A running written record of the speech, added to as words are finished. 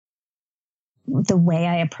the way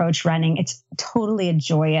I approach running. It's totally a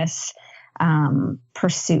joyous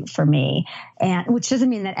pursuit for me, and which doesn't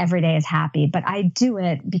mean that every day is happy, but I do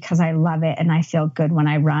it because I love it and I feel good when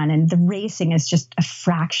I run, and the racing is just a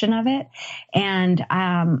fraction of it. And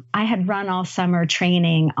I had run all summer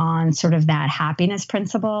training on sort of that happiness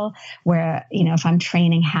principle where, if I'm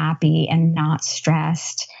training happy and not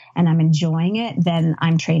stressed and I'm enjoying it, then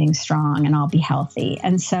I'm training strong and I'll be healthy.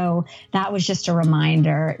 And so that was just a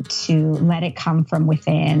reminder to let it come from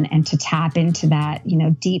within and to tap into that,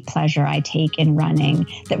 deep pleasure I take in running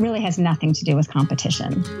that really has nothing to do with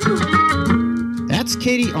competition. That's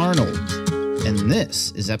Katie Arnold, and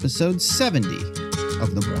this is episode 70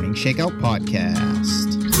 of the Morning Shakeout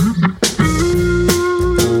Podcast.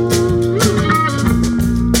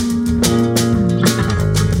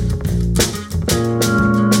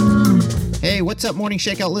 Hey, what's up, Morning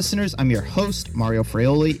Shakeout listeners? I'm your host, Mario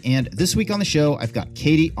Fraioli, and this week on the show, I've got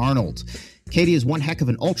Katie Arnold. Katie is one heck of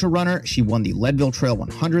an ultra runner. She won the Leadville Trail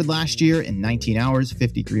 100 last year in 19 hours,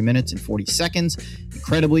 53 minutes, and 40 seconds.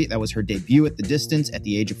 Incredibly, that was her debut at the distance at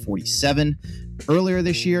the age of 47. Earlier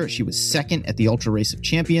this year, she was second at the Ultra Race of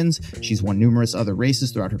Champions. She's won numerous other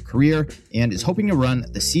races throughout her career and is hoping to run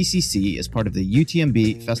the CCC as part of the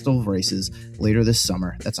UTMB Festival of Races later this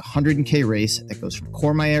summer. That's a 100K race that goes from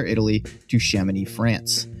Courmayeur, Italy to Chamonix,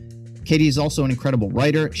 France. Katie is also an incredible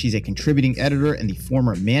writer. She's a contributing editor and the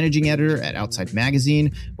former managing editor at Outside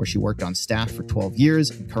Magazine, where she worked on staff for 12 years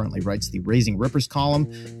and currently writes the Raising Rippers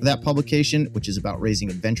column for that publication, which is about raising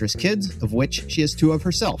adventurous kids, of which she has 2 of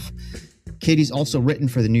herself. Katie's also written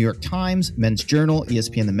for the New York Times, Men's Journal,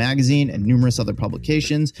 ESPN The Magazine, and numerous other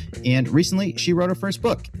publications. And recently, she wrote her first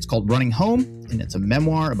book. It's called Running Home, and it's a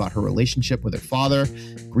memoir about her relationship with her father,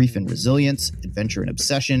 grief and resilience, adventure and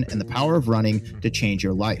obsession, and the power of running to change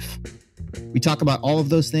your life. We talk about all of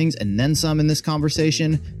those things and then some in this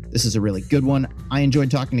conversation. This is a really good one. I enjoyed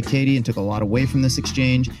talking to Katie and took a lot away from this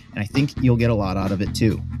exchange, and I think you'll get a lot out of it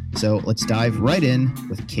too. So let's dive right in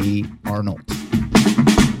with Katie Arnold.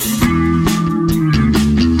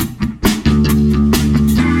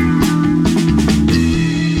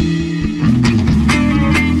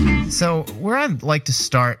 So where I'd like to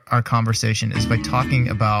start our conversation is by talking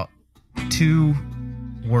about 2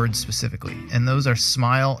 words specifically, and those are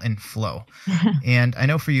smile and flow. And I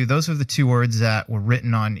know for you, those are the 2 words that were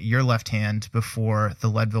written on your left hand before the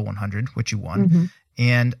Leadville 100, which you won. Mm-hmm.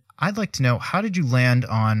 And I'd like to know, how did you land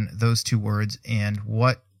on those 2 words, and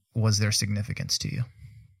what was their significance to you?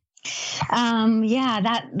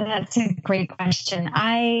 That's a great question.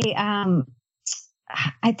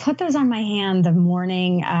 I put those on my hand the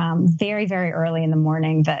morning, very, very early in the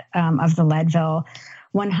morning of the Leadville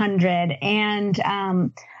 100. And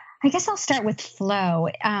I guess I'll start with flow.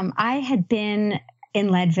 I had been in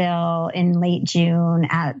Leadville in late June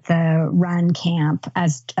at the run camp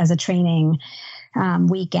as a training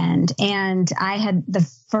weekend. And I had the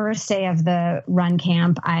first day of the run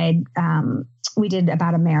camp, we did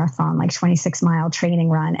about a marathon, like 26-mile training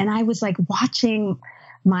run. And I was like watching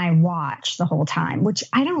my watch the whole time, which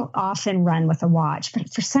I don't often run with a watch,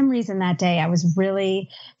 but for some reason that day I was really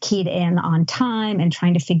keyed in on time and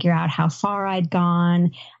trying to figure out how far I'd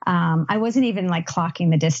gone. I wasn't even like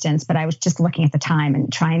clocking the distance, but I was just looking at the time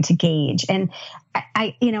and trying to gauge. And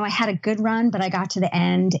I had a good run, but I got to the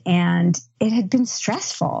end and it had been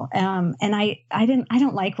stressful. And I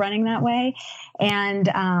don't like running that way.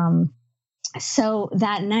 And, so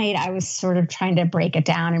that night I was sort of trying to break it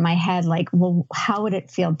down in my head, like, well, how would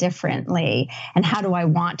it feel differently? And how do I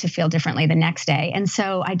want to feel differently the next day? And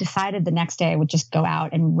so I decided the next day I would just go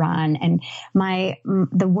out and run. And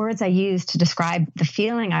the words I used to describe the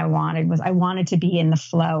feeling I wanted was I wanted to be in the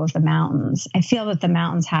flow of the mountains. I feel that the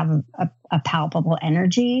mountains have a palpable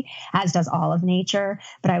energy, as does all of nature,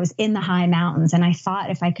 but I was in the high mountains and I thought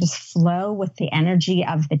if I could just flow with the energy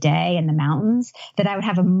of the day and the mountains, that I would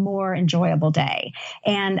have a more enjoyable day.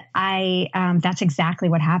 And that's exactly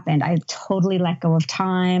what happened. I totally let go of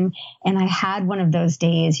time. And I had one of those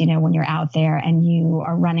days, when you're out there and you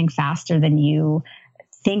are running faster than you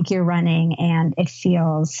think you're running, and it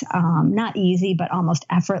feels not easy, but almost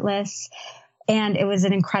effortless. And it was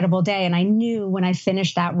an incredible day. And I knew when I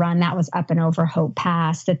finished that run, that was up and over Hope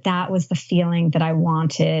Pass, that was the feeling that I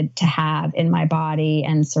wanted to have in my body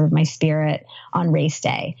and sort of my spirit on race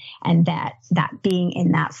day. And that being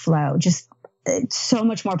in that flow, just it's so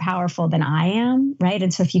much more powerful than I am, right?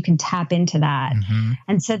 And so if you can tap into that. Mm-hmm.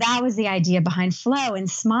 And so that was the idea behind flow. And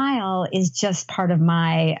smile is just part of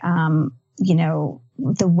my,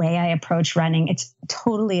 the way I approach running. It's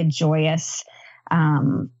totally a joyous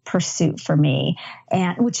pursuit for me.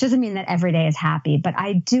 And which doesn't mean that every day is happy, but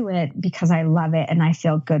I do it because I love it and I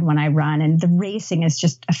feel good when I run. And the racing is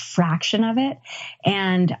just a fraction of it.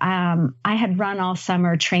 And I had run all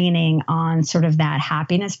summer training on sort of that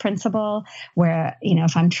happiness principle where,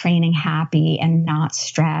 if I'm training happy and not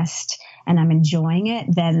stressed and I'm enjoying it,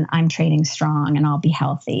 then I'm training strong and I'll be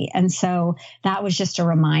healthy. And so that was just a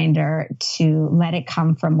reminder to let it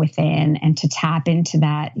come from within and to tap into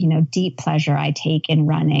that, deep pleasure I take in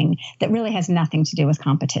running that really has nothing to do with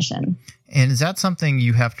competition. And is that something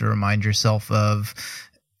you have to remind yourself of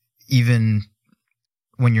even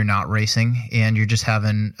when you're not racing and you're just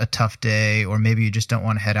having a tough day, or maybe you just don't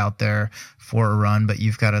want to head out there for a run, but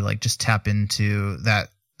you've got to just tap into that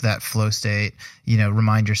flow state,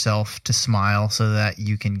 remind yourself to smile so that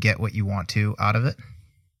you can get what you want to out of it?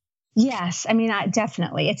 Yes. I mean,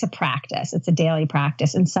 definitely. It's a practice. It's a daily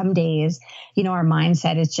practice. And some days, our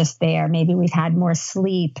mindset is just there. Maybe we've had more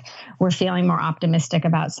sleep. We're feeling more optimistic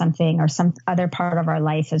about something, or some other part of our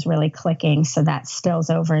life is really clicking. So that spills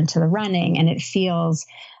over into the running and it feels,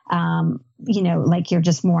 like you're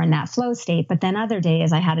just more in that flow state. But then other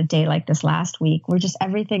days, I had a day like this last week where just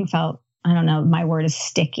everything felt, I don't know, my word is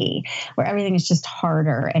sticky, where everything is just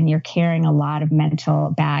harder and you're carrying a lot of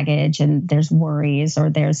mental baggage and there's worries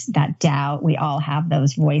or there's that doubt. We all have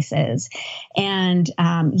those voices. And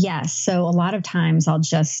yes, so a lot of times I'll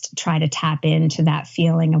just try to tap into that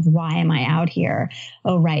feeling of why am I out here?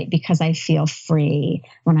 Oh, right, because I feel free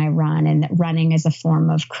when I run, and that running is a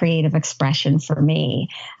form of creative expression for me,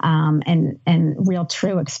 and real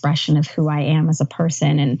true expression of who I am as a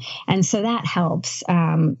person. And so that helps.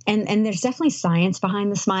 And there's definitely science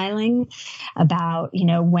behind the smiling about,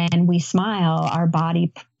 when we smile, our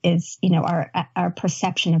body is, our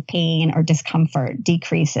perception of pain or discomfort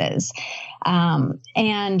decreases.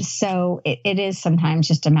 And so it is sometimes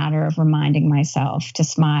just a matter of reminding myself to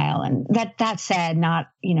smile. And that said, not,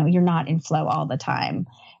 you're not in flow all the time.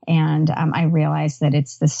 And I realize that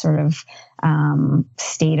it's this sort of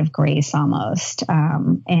state of grace almost.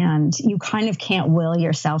 And you kind of can't will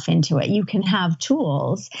yourself into it. You can have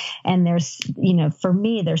tools, and there's, for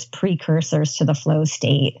me, there's precursors to the flow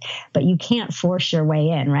state, but you can't force your way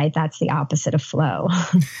in, right? That's the opposite of flow.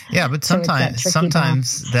 Yeah, but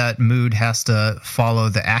sometimes that mood has to follow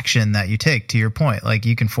the action that you take, to your point. Like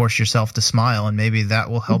you can force yourself to smile, and maybe that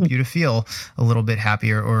will help you to feel a little bit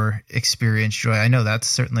happier or experience joy. I know that's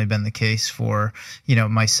certainly been the case for,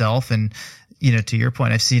 myself. And, to your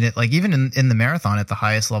point, I've seen it like even in the marathon at the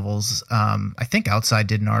highest levels. I think Outside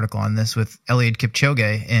did an article on this with Eliud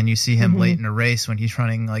Kipchoge, and you see him late in a race when he's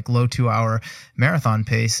running like low 2-hour marathon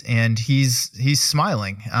pace, and he's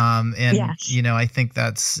smiling. And, yes. I think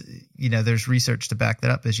that's, there's research to back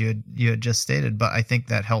that up, as you had just stated, but I think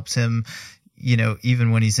that helps him,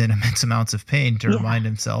 even when he's in immense amounts of pain, to remind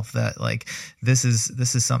himself that like, this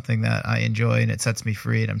is something that I enjoy and it sets me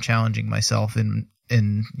free, and I'm challenging myself in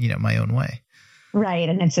my own way. Right.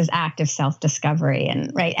 And it's this active self-discovery,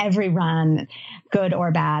 and right. Every run, good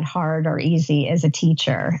or bad, hard or easy, is a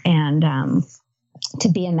teacher. And, to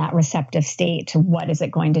be in that receptive state to what is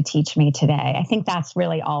it going to teach me today? I think that's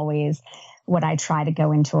really always what I try to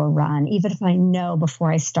go into a run. Even if I know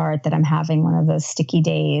before I start that I'm having one of those sticky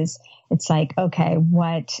days, it's like, okay,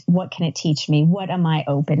 what can it teach me? What am I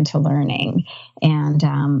open to learning?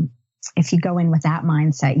 And if you go in with that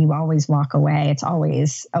mindset, you always walk away. It's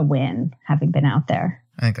always a win, having been out there.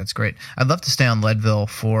 I think that's great. I'd love to stay on Leadville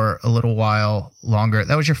for a little while longer.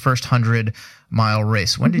 That was your first 100-mile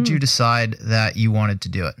race. When did you decide that you wanted to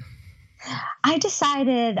do it? I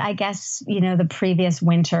decided, I guess, the previous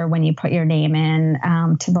winter when you put your name in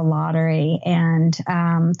to the lottery. And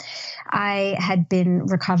I had been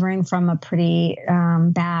recovering from a pretty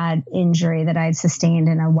bad injury that I'd sustained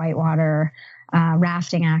in a whitewater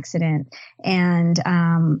rafting accident. And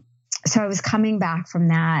so I was coming back from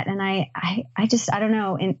that. And I don't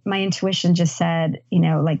know, my intuition just said,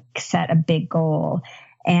 set a big goal.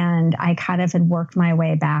 And I kind of had worked my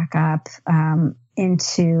way back up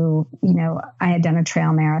into, I had done a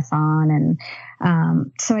trail marathon.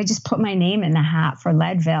 And so I just put my name in the hat for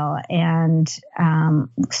Leadville. And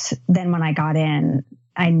then when I got in,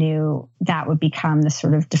 I knew that would become the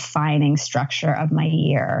sort of defining structure of my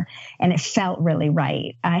year. And it felt really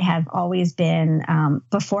right. I have always been,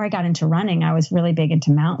 before I got into running, I was really big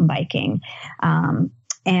into mountain biking.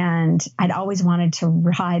 And I'd always wanted to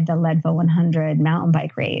ride the Leadville 100 mountain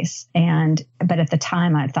bike race. But at the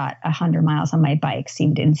time I thought 100 miles on my bike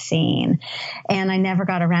seemed insane, and I never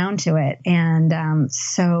got around to it. And,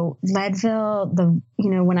 so Leadville,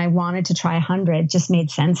 when I wanted to try 100, just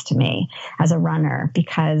made sense to me as a runner,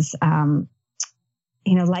 because,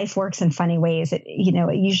 life works in funny ways. It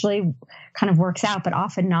usually kind of works out, but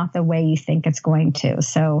often not the way you think it's going to.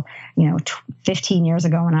 So, 15 years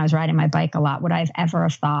ago when I was riding my bike a lot, would I have ever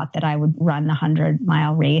have thought that I would run the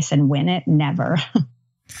 100-mile race and win it? Never.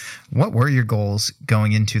 What were your goals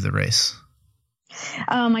going into the race?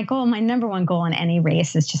 My number one goal in any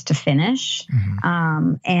race is just to finish,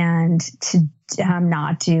 and to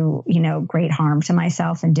not do, great harm to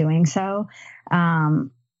myself in doing so.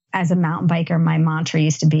 As a mountain biker, my mantra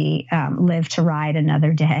used to be, live to ride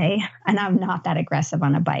another day. And I'm not that aggressive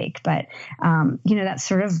on a bike, but, that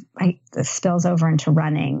sort of spills over into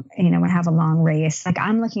running. When I have a long race, like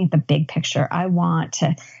I'm looking at the big picture. I want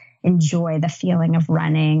to enjoy the feeling of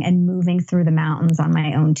running and moving through the mountains on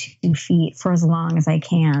my own 2 feet for as long as I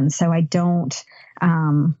can. So I don't,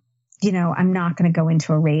 I'm not going to go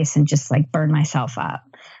into a race and just like burn myself up.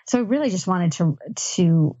 So I really just wanted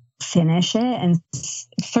to finish it, and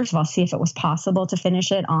first of all, see if it was possible to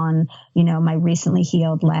finish it on, my recently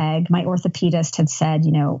healed leg. My orthopedist had said,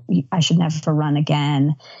 I should never run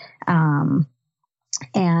again.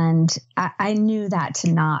 And I knew that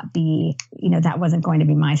to not be, that wasn't going to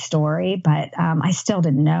be my story, but I still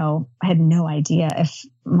didn't know. I had no idea if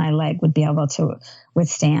my leg would be able to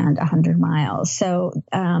withstand 100 miles. So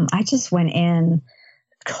I just went in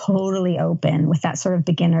totally open with that sort of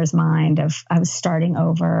beginner's mind of I was starting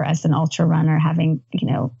over as an ultra runner, having,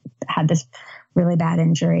 had this really bad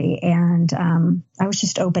injury. And I was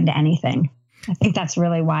just open to anything. I think that's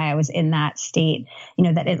really why I was in that state,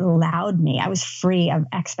 that it allowed me. I was free of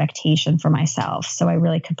expectation for myself. So I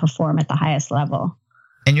really could perform at the highest level.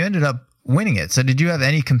 And you ended up winning it. So did you have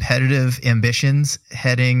any competitive ambitions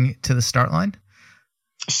heading to the start line?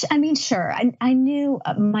 I mean, sure. I knew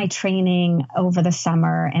my training over the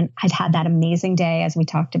summer, and I'd had that amazing day, as we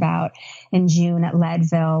talked about in June at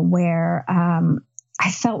Leadville, where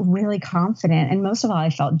I felt really confident. And most of all,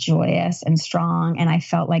 I felt joyous and strong. And I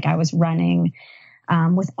felt like I was running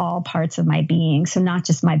with all parts of my being. So not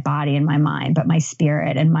just my body and my mind, but my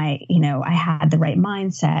spirit and I had the right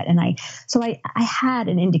mindset. And I had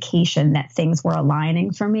an indication that things were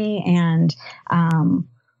aligning for me. And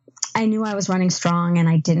I knew I was running strong and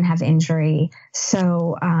I didn't have injury.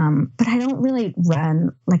 So, but I don't really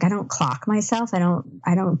run, like I don't clock myself. I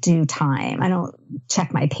don't do time. I don't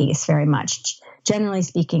check my pace very much. Generally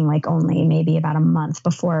speaking, like only maybe about a month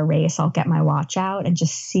before a race, I'll get my watch out and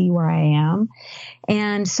just see where I am.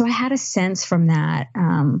 And so I had a sense from that,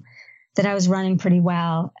 that I was running pretty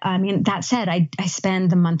well. I mean, that said, I spend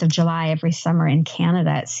the month of July every summer in Canada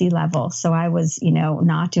at sea level. So I was,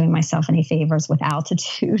 not doing myself any favors with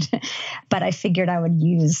altitude, but I figured I would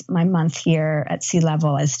use my month here at sea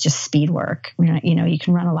level as just speed work. You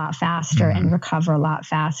can run a lot faster and recover a lot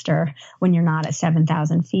faster when you're not at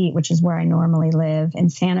 7,000 feet, which is where I normally live in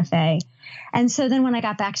Santa Fe. And so then when I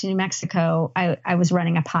got back to New Mexico, I was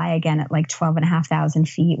running up high again at like 12,500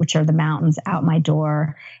 feet, which are the mountains out my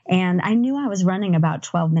door. And I knew I was running about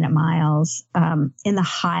 12-minute miles in the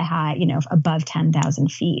high, above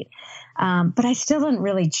 10,000 feet. But I still didn't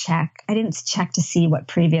really check. I didn't check to see what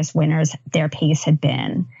previous winners, their pace had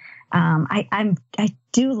been. I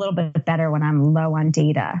do a little bit better when I'm low on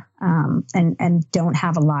data and don't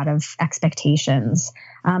have a lot of expectations.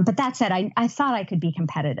 But that said, I thought I could be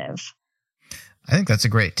competitive. I think that's a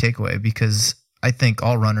great takeaway, because I think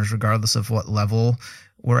all runners, regardless of what level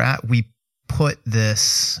we're at, we put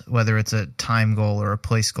this, whether it's a time goal or a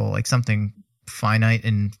place goal, like something finite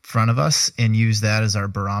in front of us, and use that as our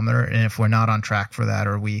barometer. And if we're not on track for that,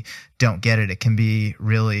 or we don't get it, it can be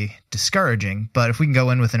really discouraging. But if we can go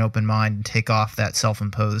in with an open mind and take off that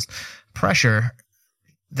self-imposed pressure,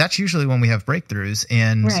 that's usually when we have breakthroughs,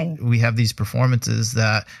 and we have these performances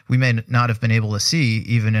that we may not have been able to see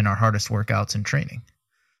even in our hardest workouts and training.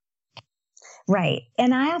 Right.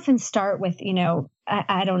 And I often start with,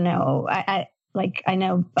 I don't know. I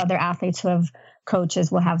know other athletes who have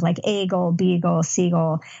coaches will have like A goal, B goal, C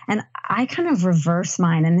goal. And I kind of reverse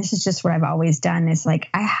mine. And this is just what I've always done, is like,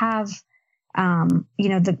 I have,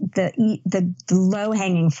 the low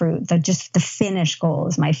hanging fruit, the finish goal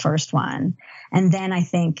is my first one. And then I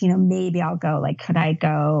think, maybe I'll go like, could I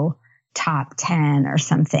go top 10 or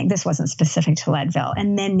something? This wasn't specific to Leadville.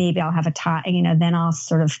 And then maybe I'll have a time, then I'll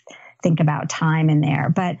sort of think about time in there.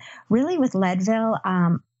 But really with Leadville,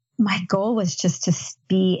 my goal was just to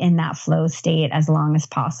be in that flow state as long as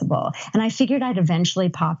possible. And I figured I'd eventually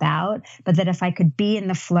pop out, but that if I could be in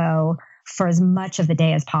the flow for as much of the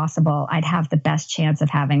day as possible, I'd have the best chance of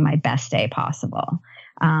having my best day possible.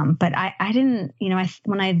 But I didn't,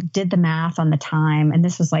 when I did the math on the time, and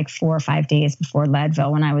this was like 4 or 5 days before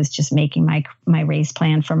Leadville, when I was just making my race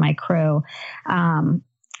plan for my crew,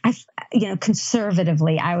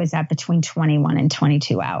 conservatively, I was at between 21 and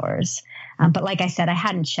 22 hours. But like I said, I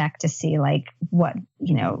hadn't checked to see like what,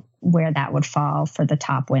 where that would fall for the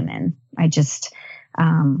top women. I just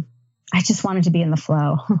wanted to be in the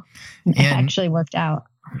flow. It actually worked out.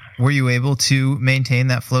 Were you able to maintain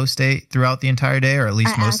that flow state throughout the entire day, or at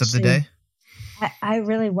least most of the day? I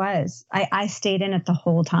really was. I stayed in it the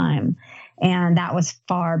whole time, and that was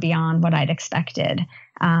far beyond what I'd expected.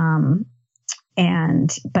 But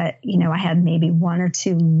I had maybe one or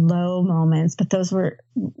two low moments, but those were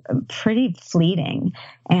pretty fleeting.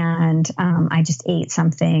 And I just ate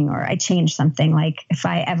something, or I changed something. Like if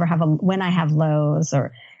I ever when I have lows,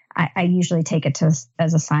 or I usually take it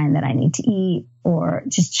as a sign that I need to eat, or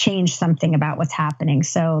just change something about what's happening.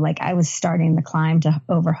 So like I was starting the climb to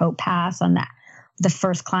over Hope Pass on the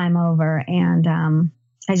first climb over, and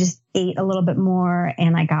I just ate a little bit more,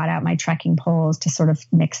 and I got out my trekking poles to sort of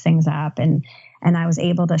mix things up, and I was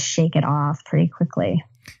able to shake it off pretty quickly.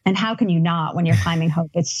 And how can you not when you're climbing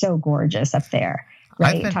Hope? It's so gorgeous up there,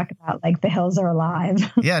 right? Talk about like the hills are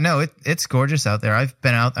alive. Yeah, no, it's gorgeous out there. I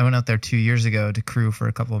went out there 2 years ago to crew for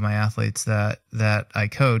a couple of my athletes that I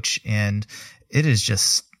coach, and it is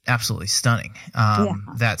just absolutely stunning.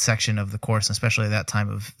 That section of the course, especially that time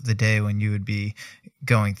of the day when you would be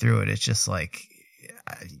going through it, it's just like,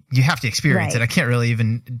 you have to experience it. I can't really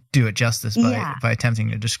even do it justice by attempting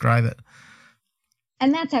to describe it.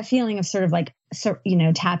 And that's that feeling of sort of like,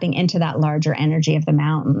 tapping into that larger energy of the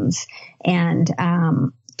mountains, and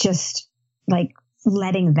just like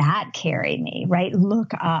letting that carry me, right?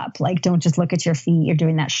 Look up, like, don't just look at your feet. You're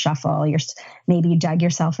doing that shuffle. Maybe you dug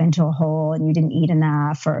yourself into a hole and you didn't eat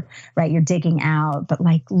enough, or you're digging out, but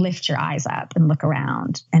like lift your eyes up and look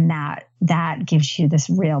around. And that gives you this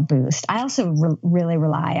real boost. I also really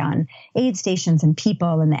rely on aid stations and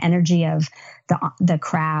people, and the energy of the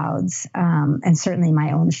crowds. And certainly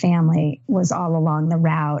my own family was all along the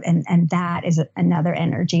route. And that is another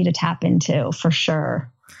energy to tap into for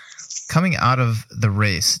sure. Coming out of the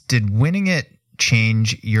race, did winning it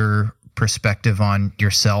change your perspective on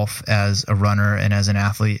yourself as a runner and as an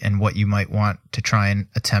athlete, and what you might want to try and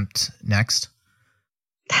attempt next?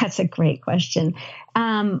 That's a great question.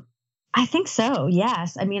 I think so.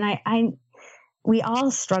 Yes. I mean, we all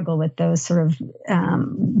struggle with those sort of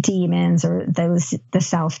demons, or the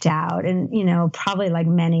self-doubt. And, probably like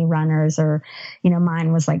many runners, or,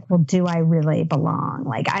 mine was like, well, do I really belong?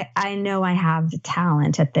 Like, I know I have the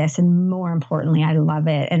talent at this, and more importantly, I love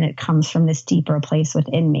it. And it comes from this deeper place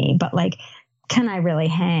within me, but like, can I really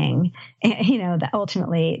hang? And,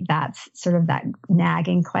 ultimately that's sort of that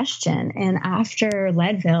nagging question. And after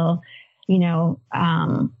Leadville,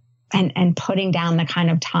 and putting down the kind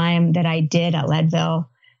of time that I did at Leadville,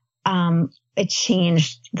 it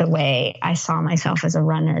changed the way I saw myself as a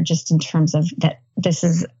runner, just in terms of that this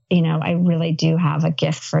is, I really do have a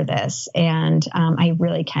gift for this, and I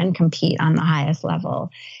really can compete on the highest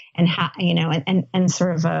level, and and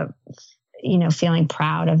sort of a, feeling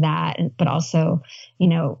proud of that, but also,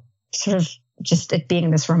 sort of just it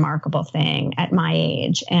being this remarkable thing at my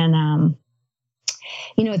age. And,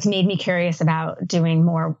 it's made me curious about doing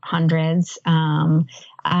more hundreds.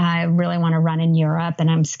 I really want to run in Europe, and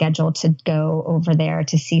I'm scheduled to go over there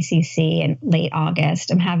to CCC in late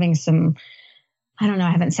August. I'm having I don't know,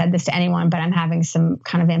 I haven't said this to anyone, but I'm having some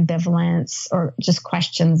kind of ambivalence or just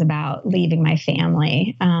questions about leaving my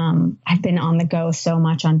family. I've been on the go so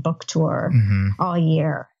much on book tour all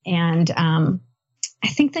year. And I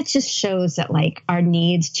think that just shows that like our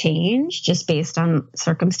needs change just based on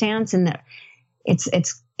circumstance, and that it's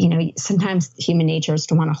sometimes human nature is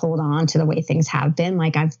to want to hold on to the way things have been.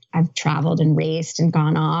 Like I've traveled and raced and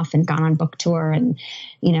gone off and gone on book tour, and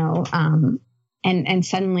and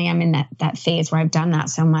suddenly I'm in that phase where I've done that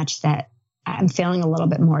so much that I'm feeling a little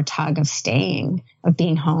bit more tug of staying, of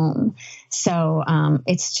being home. So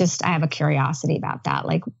it's just, I have a curiosity about that.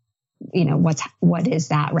 Like, what is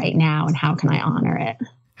that right now, and how can I honor it?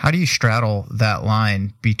 How do you straddle that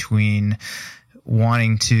line between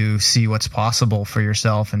wanting to see what's possible for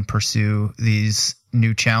yourself and pursue these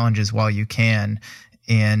new challenges while you can,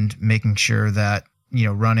 and making sure that,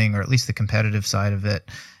 running, or at least the competitive side of it,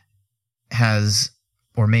 has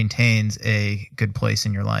or maintains a good place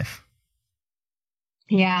in your life?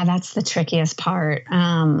 Yeah, that's the trickiest part.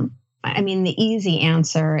 I mean, the easy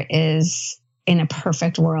answer is in a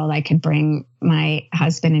perfect world, I could bring my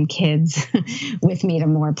husband and kids with me to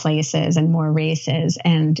more places and more races.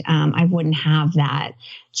 And I wouldn't have that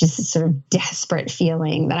just sort of desperate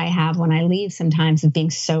feeling that I have when I leave sometimes of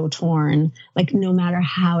being so torn. Like no matter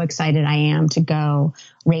how excited I am to go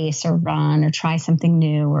race or run or try something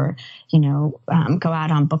new or, go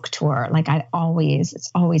out on book tour, like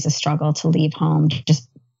it's always a struggle to leave home just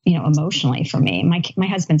emotionally for me. My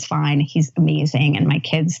husband's fine. He's amazing. And my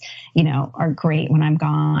kids, are great when I'm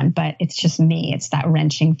gone, but it's just me. It's that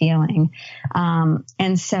wrenching feeling.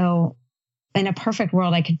 And so in a perfect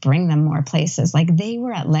world, I could bring them more places. Like they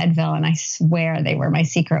were at Leadville and I swear they were my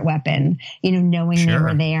secret weapon, knowing Sure. they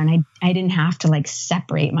were there and I didn't have to like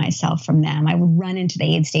separate myself from them. I would run into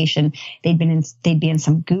the aid station. They'd be in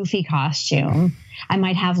some goofy costume. I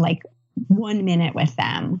might have like 1 minute with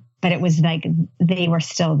them, but it was like they were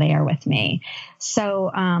still there with me.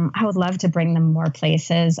 So I would love to bring them more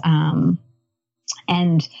places.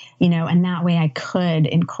 And that way I could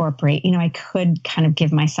incorporate, I could kind of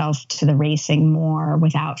give myself to the racing more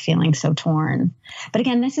without feeling so torn. But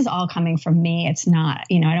again, this is all coming from me. It's not,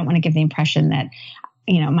 I don't want to give the impression that,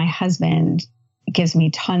 my husband gives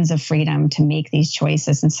me tons of freedom to make these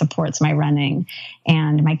choices and supports my running,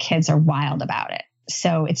 and my kids are wild about it.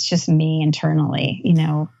 So it's just me internally,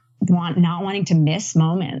 not wanting to miss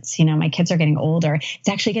moments. My kids are getting older. It's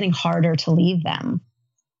actually getting harder to leave them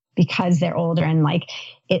because they're older, and like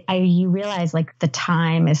you realize like the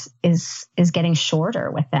time is getting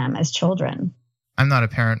shorter with them as children. I'm not a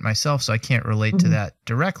parent myself, so I can't relate to that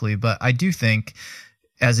directly, but I do think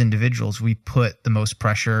as individuals, we put the most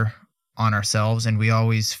pressure on ourselves and we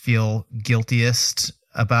always feel guiltiest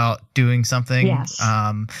about doing something. Yes.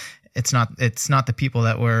 It's not the people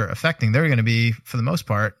that we're affecting. They're going to be, for the most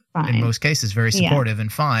part, fine. in most cases, very supportive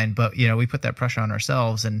and fine. But, we put that pressure on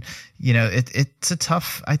ourselves, and,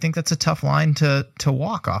 I think that's a tough line to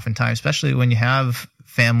walk oftentimes, especially when you have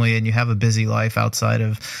family and you have a busy life outside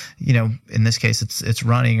of, in this case, it's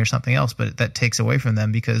running or something else, but that takes away from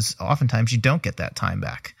them because oftentimes you don't get that time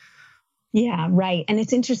back. Yeah, right. And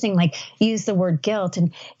it's interesting, like you use the word guilt,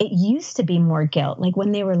 and it used to be more guilt, like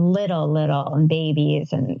when they were little and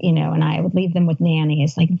babies and, and I would leave them with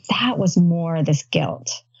nannies, like that was more this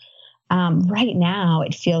guilt. Right now,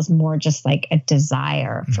 it feels more just like a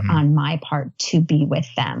desire on my part to be with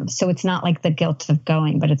them. So it's not like the guilt of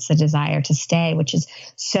going, but it's the desire to stay, which is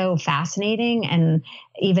so fascinating. And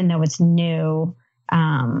even though it's new,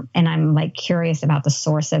 and I'm like curious about the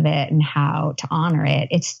source of it and how to honor it,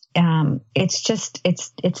 it's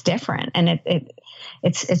different. And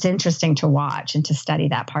it's interesting to watch and to study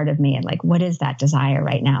that part of me and like, what is that desire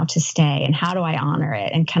right now to stay and how do I honor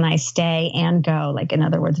it? And can I stay and go? Like, in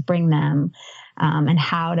other words, bring them, and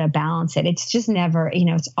how to balance it. It's just never,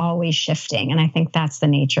 it's always shifting. And I think that's the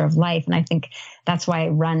nature of life. And I think that's why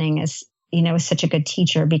running is such a good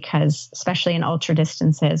teacher, because especially in ultra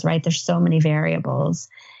distances, right, there's so many variables,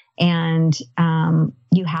 and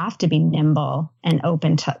you have to be nimble and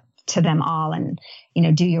open to them all, and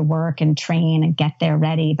do your work and train and get there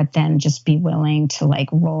ready, but then just be willing to like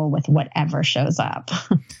roll with whatever shows up.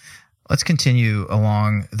 Let's continue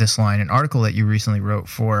along this line. An article that you recently wrote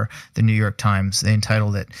for the New York Times, they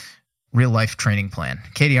entitled it "Real Life Training Plan,"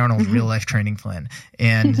 Katie Arnold's Real Life Training Plan,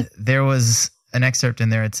 and there was an excerpt in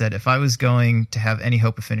there. It said, if I was going to have any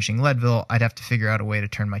hope of finishing Leadville, I'd have to figure out a way to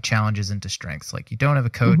turn my challenges into strengths. Like, you don't have a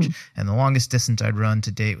coach, and the longest distance I'd run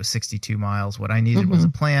to date was 62 miles. What I needed was a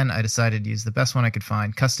plan. I decided to use the best one I could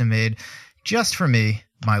find, custom made just for me,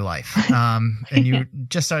 my life. And you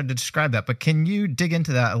just started to describe that, but can you dig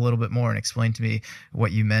into that a little bit more and explain to me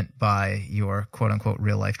what you meant by your quote unquote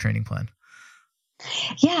real life training plan?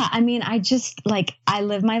 Yeah. I mean, I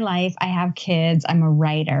live my life. I have kids. I'm a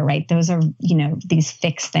writer, right? Those are, these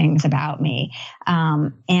fixed things about me.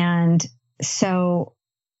 And so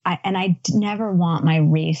I never want my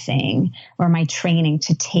racing or my training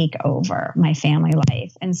to take over my family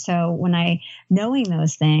life. And so knowing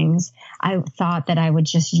those things, I thought that I would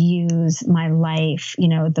just use my life,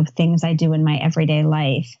 the things I do in my everyday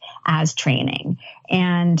life as training.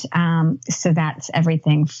 And so that's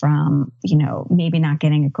everything from, maybe not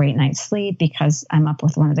getting a great night's sleep because I'm up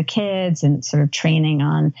with one of the kids and sort of training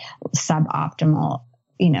on suboptimal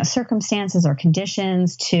circumstances or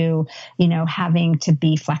conditions to, having to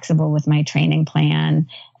be flexible with my training plan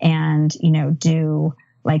and, do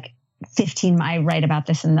like 15, I write about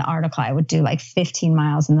this in the article, I would do like 15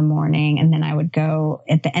 miles in the morning. And then I would go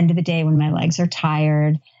at the end of the day when my legs are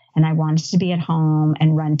tired and I wanted to be at home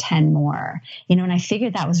and run 10 more, and I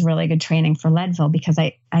figured that was really good training for Leadville because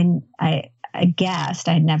I I guessed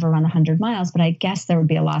I'd never run 100 miles, but I guessed there would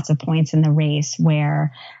be lots of points in the race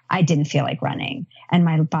where I didn't feel like running and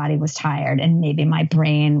my body was tired and maybe my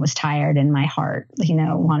brain was tired and my heart,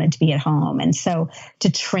 wanted to be at home. And so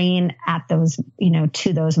to train at those,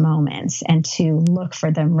 to those moments and to look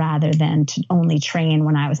for them rather than to only train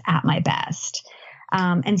when I was at my best.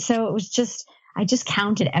 And so it was I just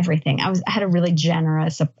counted everything. I had a really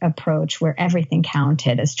generous approach where everything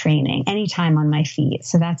counted as training, anytime on my feet.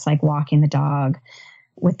 So that's like walking the dog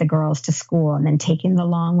with the girls to school and then taking the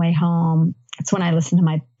long way home. It's when I listen to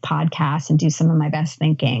my podcast and do some of my best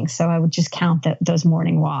thinking. So I would just count those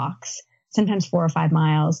morning walks, sometimes 4 or 5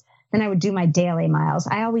 miles. Then I would do my daily miles.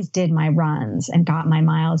 I always did my runs and got my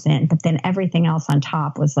miles in, but then everything else on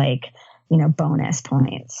top was like, bonus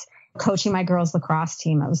points. Coaching my girls' lacrosse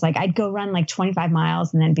team, I was like, I'd go run like 25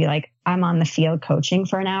 miles and then be like, I'm on the field coaching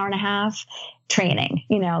for an hour and a half, training,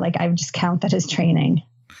 I would just count that as training.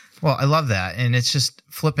 Well, I love that. And it's just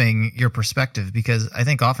flipping your perspective, because I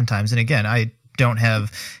think oftentimes, and again, I don't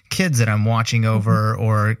have kids that I'm watching over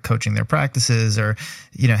or coaching their practices or,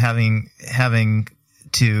 having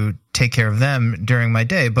to take care of them during my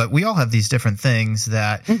day, but we all have these different things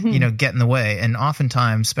that, get in the way. And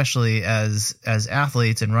oftentimes, especially as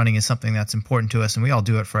athletes, and running is something that's important to us, and we all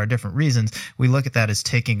do it for our different reasons, we look at that as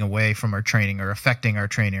taking away from our training or affecting our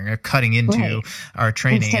training or cutting into our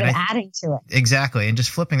training. Instead of adding to it. Exactly. And just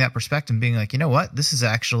flipping that perspective and being like, you know what, this is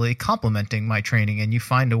actually complementing my training. And you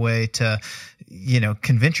find a way to,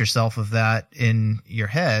 convince yourself of that in your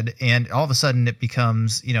head. And all of a sudden it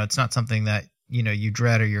becomes, it's not something that you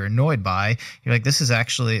dread or you're annoyed by. You're like, this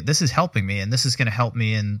is helping me, and this is going to help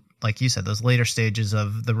me in, like you said, those later stages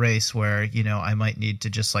of the race where, I might need to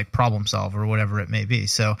just like problem solve or whatever it may be.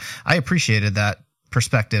 So I appreciated that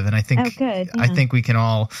perspective. And I think, I think we can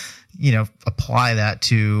all, apply that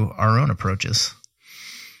to our own approaches.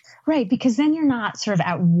 Right. Because then you're not sort of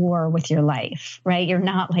at war with your life, right? You're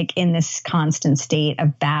not like in this constant state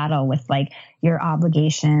of battle with like your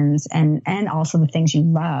obligations and also the things you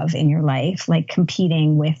love in your life, like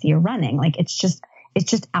competing with your running. Like it's just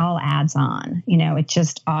all adds on, it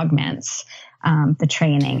just augments the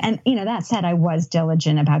training. And, that said, I was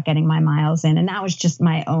diligent about getting my miles in, and that was just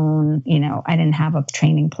my own, I didn't have a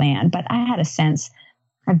training plan, but I had a sense.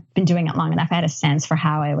 I've been doing it long enough. I had a sense for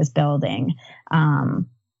how I was building.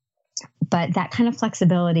 But that kind of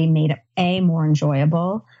flexibility made it more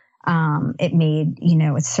enjoyable. It made,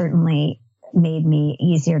 it certainly made me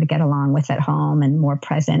easier to get along with at home and more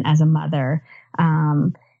present as a mother.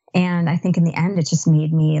 And I think in the end, it just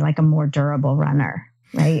made me like a more durable runner,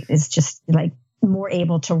 right? It's just like more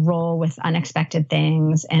able to roll with unexpected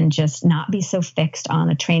things and just not be so fixed on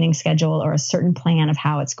a training schedule or a certain plan of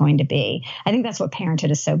how it's going to be. I think that's what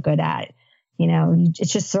parenthood is so good at. It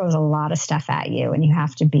just throws a lot of stuff at you and you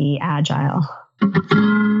have to be agile.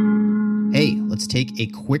 Hey, let's take a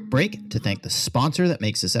quick break to thank the sponsor that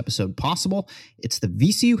makes this episode possible. It's the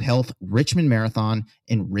VCU Health Richmond Marathon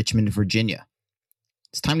in Richmond, Virginia.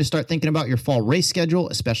 It's time to start thinking about your fall race schedule,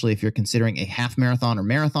 especially if you're considering a half marathon or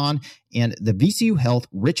marathon. And the VCU Health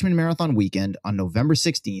Richmond Marathon weekend on November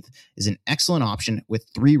 16th is an excellent option with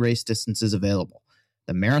 3 race distances available: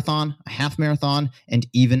 the marathon, a half marathon, and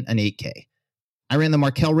even an 8K. I ran the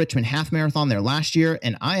Markel Richmond Half Marathon there last year,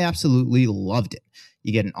 and I absolutely loved it.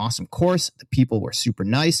 You get an awesome course, the people were super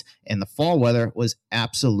nice, and the fall weather was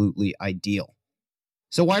absolutely ideal.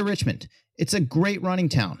 So why Richmond? It's a great running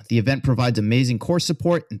town. The event provides amazing course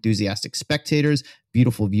support, enthusiastic spectators,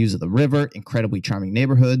 beautiful views of the river, incredibly charming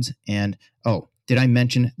neighborhoods, and, did I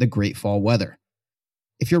mention the great fall weather?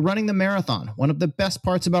 If you're running the marathon, one of the best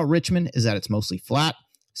parts about Richmond is that it's mostly flat,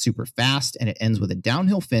 super fast, and it ends with a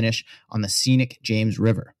downhill finish on the scenic James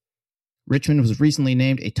River. Richmond was recently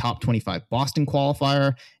named a top 25 Boston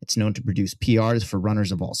qualifier. It's known to produce PRs for runners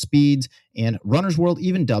of all speeds, and Runner's World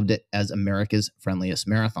even dubbed it as America's friendliest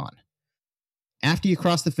marathon. After you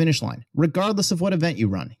cross the finish line, regardless of what event you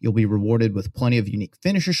run, you'll be rewarded with plenty of unique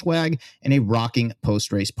finisher swag and a rocking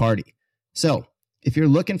post-race party. So, if you're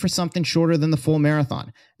looking for something shorter than the full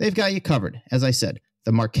marathon, they've got you covered. As I said,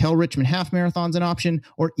 the Markel Richmond Half Marathon's an option,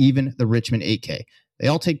 or even the Richmond 8K. They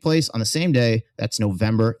all take place on the same day. That's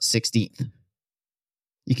November 16th.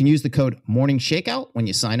 You can use the code MORNINGSHAKEOut when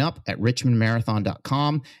you sign up at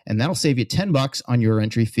richmondmarathon.com, and that'll save you $10 on your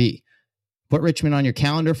entry fee. Put Richmond on your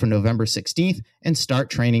calendar for November 16th and start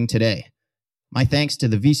training today. My thanks to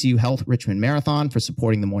the VCU Health Richmond Marathon for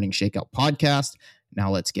supporting the Morning Shakeout podcast. Now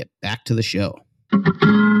let's get back to the show.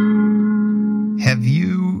 Have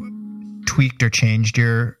you tweaked or changed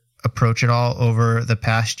your approach it all over the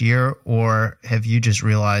past year, or have you just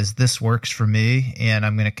realized this works for me and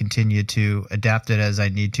I'm going to continue to adapt it as I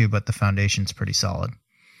need to, but the foundation's pretty solid?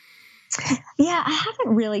 Yeah, I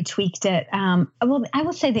haven't really tweaked it. Well, I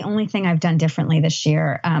will say the only thing I've done differently this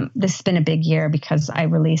year, this has been a big year because I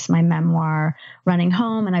released my memoir, Running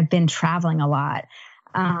Home, and I've been traveling a lot.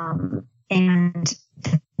 And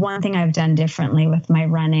the one thing I've done differently with my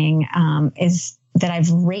running is that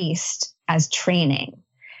I've raced as training,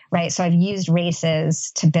 right? So I've used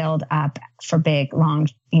races to build up for big, long,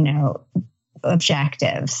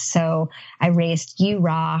 objectives. So I raced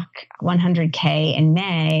UROC 100K in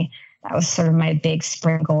May. That was sort of my big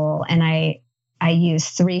spring goal. And I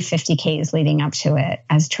used 3 50Ks leading up to it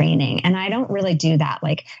as training. And I don't really do that.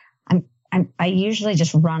 Like I usually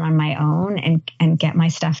just run on my own and get my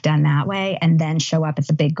stuff done that way and then show up at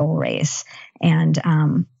the big goal race. And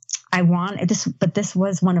I want this, but this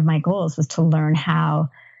was one of my goals, was to learn how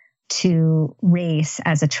to race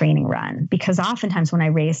as a training run, because oftentimes when I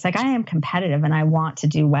race, like, I am competitive and I want to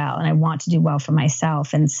do well and I want to do well for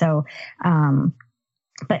myself. And so,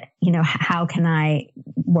 but how can I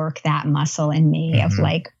work that muscle in me of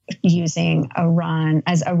like using a run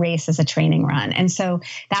as a race, as a training run? And so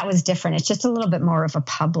that was different. It's just a little bit more of a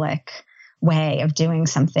public way of doing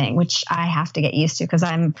something, which I have to get used to, because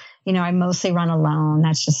I mostly run alone.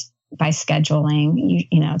 That's just by scheduling,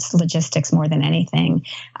 it's logistics more than anything.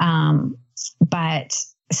 But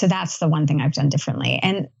so that's the one thing I've done differently.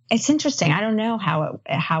 And it's interesting. I don't know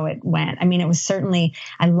how it went. I mean, it was certainly,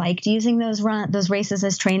 I liked using those races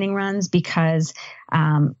as training runs because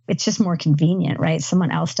it's just more convenient, right?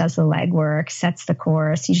 Someone else does the legwork, sets the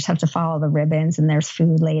course. You just have to follow the ribbons and there's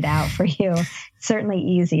food laid out for you. It's certainly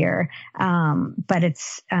easier. But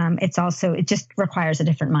it's also, it just requires a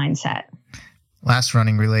different mindset. Last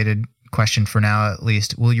running related question for now, at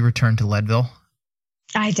least. Will you return to Leadville?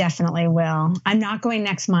 I definitely will. I'm not going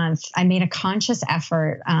next month. I made a conscious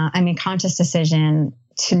decision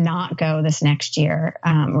to not go this next year,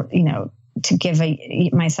 to give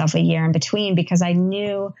myself a year in between, because I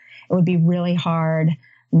knew it would be really hard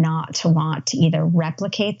not to want to either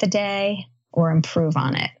replicate the day or improve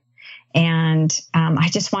on it. And I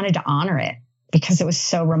just wanted to honor it, because it was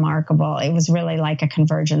so remarkable. It was really like a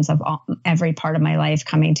convergence of every part of my life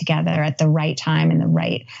coming together at the right time in the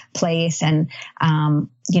right place. And,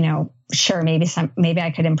 sure, maybe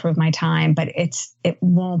I could improve my time, but it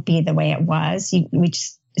won't be the way it was.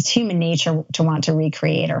 It's human nature to want to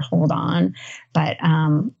recreate or hold on. But,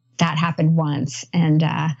 that happened once. And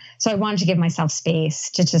so I wanted to give myself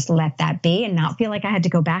space to just let that be and not feel like I had to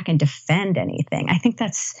go back and defend anything. I think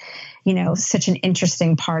that's, such an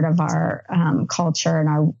interesting part of our culture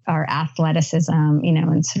and our athleticism,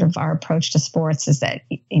 and sort of our approach to sports is that,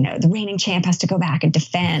 the reigning champ has to go back and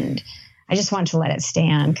defend. I just wanted to let it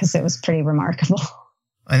stand because it was pretty remarkable.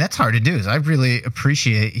 And that's hard to do. I really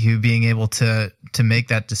appreciate you being able to make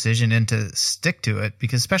that decision and to stick to it,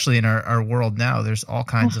 because especially in our world now, there's all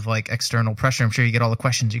kinds of like external pressure. I'm sure you get all the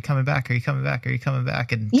questions. Are you coming back? Are you coming back? Are you coming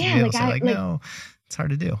back? And to be able to say no, it's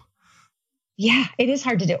hard to do. Yeah, it is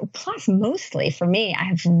hard to do. Plus, mostly for me, I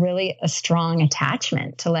have really a strong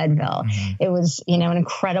attachment to Leadville. Mm-hmm. It was, an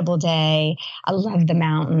incredible day. I love the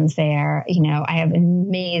mountains there. I have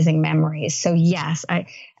amazing memories. So yes,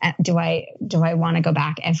 do I want to go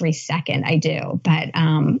back every second? I do. But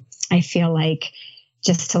I feel like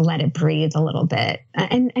just to let it breathe a little bit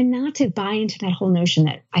and not to buy into that whole notion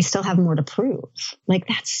that I still have more to prove. Like,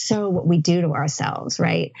 that's so what we do to ourselves,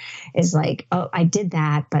 right? Is like, oh, I did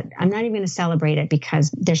that, but I'm not even going to celebrate it because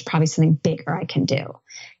there's probably something bigger I can do.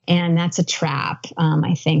 And that's a trap.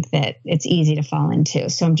 I think that it's easy to fall into.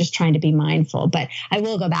 So I'm just trying to be mindful, but I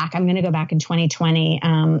will go back. I'm going to go back in 2020.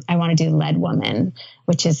 I want to do Lead Woman,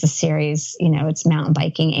 which is the series, it's mountain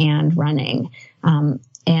biking and running.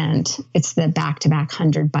 And it's the back-to-back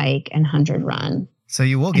 100 bike and 100 run. So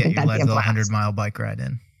you will get your Leadville 100-mile bike ride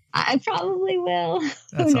in. I probably will.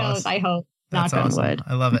 Who knows? Awesome. I hope. That's knock awesome. on wood.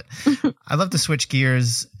 I love it. I'd love to switch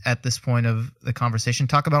gears at this point of the conversation.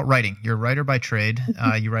 Talk about writing. You're a writer by trade.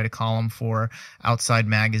 You write a column for Outside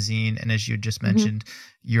Magazine. And as you just mentioned,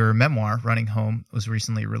 your memoir, Running Home, was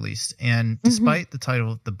recently released. And despite the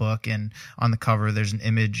title of the book, and on the cover, there's an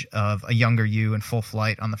image of a younger you in full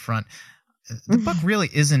flight on the front. The book really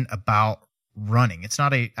isn't about running. It's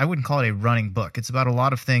not I wouldn't call it a running book. It's about a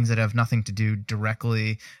lot of things that have nothing to do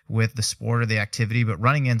directly with the sport or the activity, but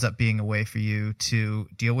running ends up being a way for you to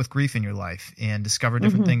deal with grief in your life and discover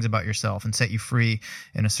different things about yourself and set you free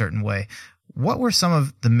in a certain way. What were some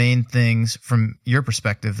of the main things from your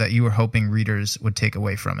perspective that you were hoping readers would take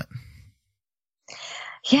away from it?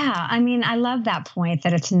 Yeah, I mean, I love that point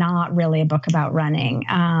that it's not really a book about running,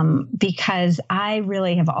 because I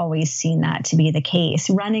really have always seen that to be the case.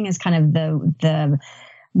 Running is kind of the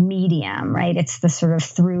medium, right? It's the sort of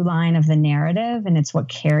through line of the narrative, and it's what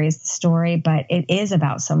carries the story, but it is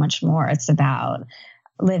about so much more. It's about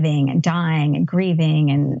living and dying and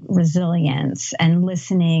grieving and resilience and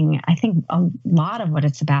listening. I think a lot of what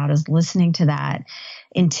it's about is listening to that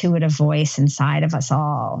intuitive voice inside of us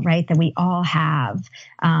all, right? That we all have,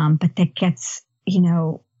 but that gets,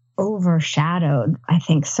 overshadowed, I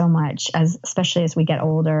think, so much, especially as we get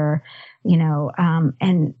older,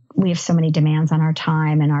 and we have so many demands on our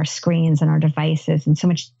time and our screens and our devices and so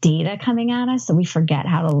much data coming at us that we forget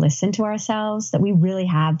how to listen to ourselves, that we really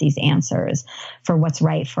have these answers for what's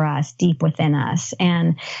right for us deep within us.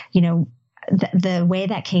 And, the way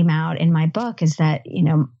that came out in my book is that,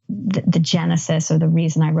 the genesis or the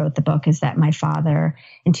reason I wrote the book is that my father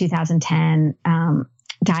in 2010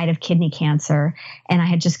 died of kidney cancer. And I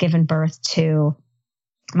had just given birth to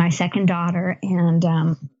my second daughter. And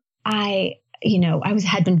I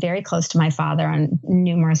had been very close to my father on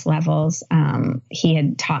numerous levels. He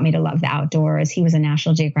had taught me to love the outdoors. He was a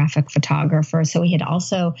National Geographic photographer. So he had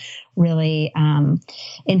also really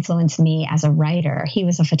influenced me as a writer. He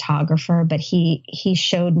was a photographer, but he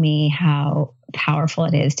showed me how powerful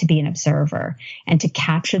it is to be an observer and to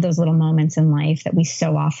capture those little moments in life that we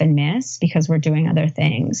so often miss because we're doing other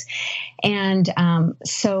things. And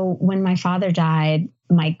so when my father died,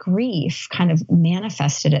 my grief kind of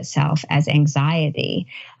manifested itself as anxiety.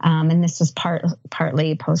 And this was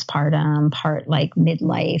partly postpartum, part like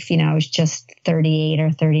midlife. I was just 38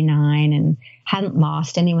 or 39 and hadn't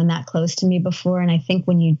lost anyone that close to me before. And I think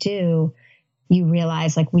when you do, you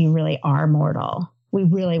realize like we really are mortal. We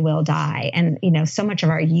really will die. And, so much of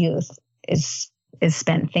our youth is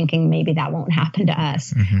spent thinking maybe that won't happen to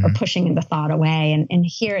us, or pushing the thought away. And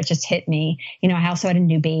here it just hit me. I also had a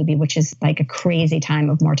new baby, which is like a crazy time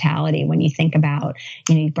of mortality when you think about,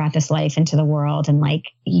 you brought this life into the world and like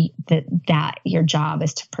that your job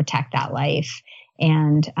is to protect that life.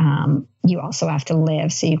 And you also have to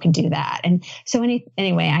live so you can do that. And so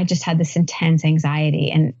anyway, I just had this intense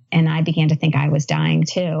anxiety and I began to think I was dying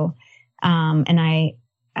too.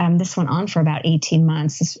 This went on for about 18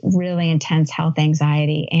 months, this really intense health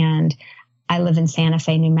anxiety. And I live in Santa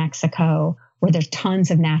Fe, New Mexico, where there's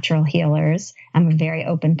tons of natural healers. I'm a very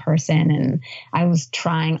open person. And I was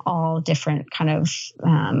trying all different kind of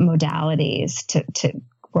modalities to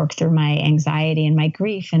work through my anxiety and my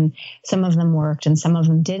grief. And some of them worked and some of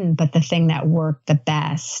them didn't. But the thing that worked the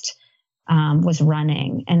best was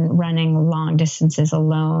running long distances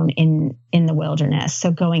alone in the wilderness.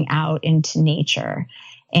 So going out into nature.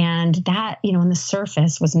 And that, on the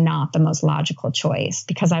surface was not the most logical choice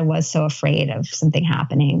because I was so afraid of something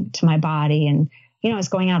happening to my body. And, I was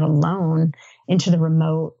going out alone into the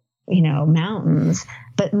remote, mountains,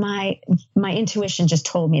 but my intuition just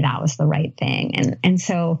told me that was the right thing. And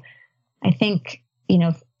so I think,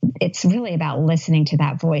 it's really about listening to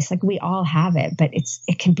that voice. Like we all have it, but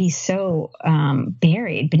it can be so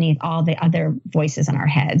buried beneath all the other voices in our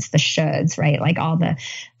heads, the shoulds, right? Like all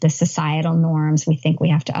the societal norms we think we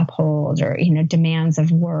have to uphold, or demands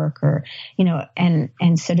of work, or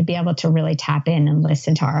and so to be able to really tap in and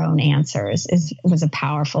listen to our own answers was a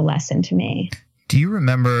powerful lesson to me. Do you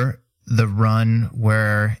remember the run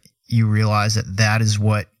where you realized that is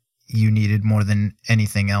what you needed more than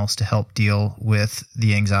anything else to help deal with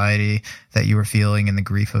the anxiety that you were feeling and the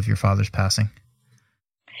grief of your father's passing?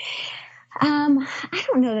 I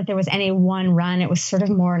don't know that there was any one run. It was sort of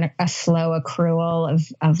more a slow accrual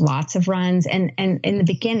of lots of runs. And in the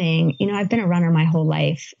beginning, I've been a runner my whole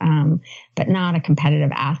life, but not a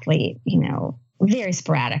competitive athlete, very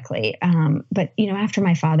sporadically. But, after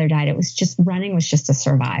my father died, running was just a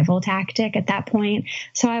survival tactic at that point.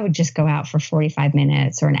 So I would just go out for 45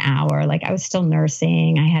 minutes or an hour. Like I was still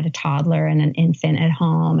nursing. I had a toddler and an infant at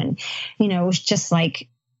home. And, it was just like,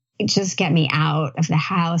 just get me out of the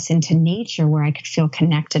house into nature where I could feel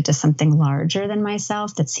connected to something larger than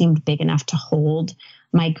myself that seemed big enough to hold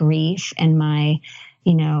my grief and my,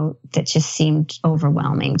 that just seemed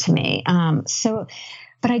overwhelming to me.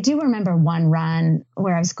 But I do remember one run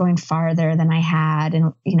where I was going farther than I had.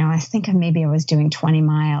 And, I think maybe I was doing 20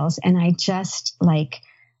 miles and I just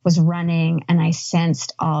was running and I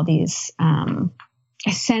sensed all these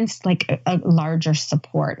I sensed like a larger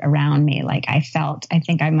support around me. Like I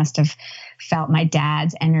think I must have felt my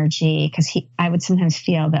dad's energy, because I would sometimes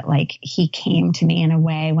feel that like he came to me in a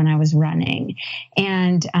way when I was running.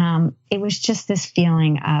 And it was just this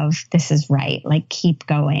feeling of, this is right, like keep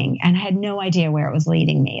going. And I had no idea where it was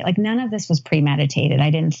leading me. Like none of this was premeditated. I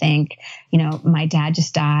didn't think, my dad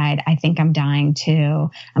just died. I think I'm dying too.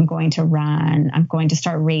 I'm going to run. I'm going to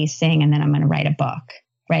start racing, and then I'm going to write a book.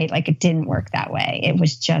 Right? Like it didn't work that way. It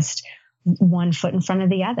was just one foot in front of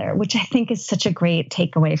the other, which I think is such a great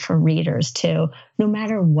takeaway for readers too. No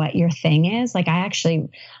matter what your thing is, like I actually,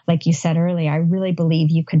 like you said earlier, I really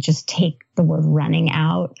believe you could just take the word running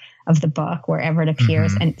out of the book wherever it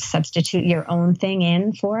appears and substitute your own thing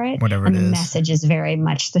in for it. Whatever and it the is. message is very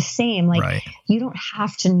much the same. Like you don't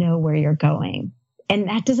have to know where you're going. And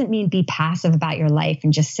that doesn't mean be passive about your life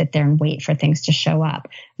and just sit there and wait for things to show up.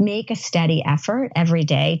 Make a steady effort every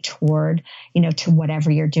day toward, to whatever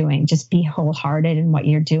you're doing. Just be wholehearted in what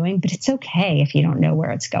you're doing. But it's okay if you don't know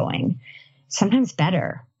where it's going. Sometimes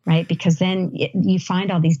better, right? Because then you find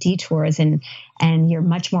all these detours and you're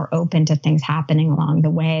much more open to things happening along the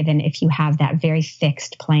way than if you have that very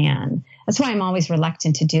fixed plan. That's why I'm always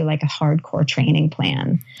reluctant to do like a hardcore training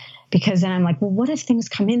plan. Because then I'm like, well, what if things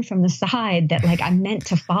come in from the side that like I'm meant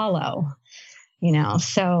to follow,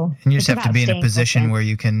 So and you just have to be in a position where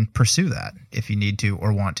you can pursue that if you need to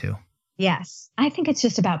or want to. Yes. I think it's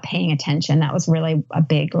just about paying attention. That was really a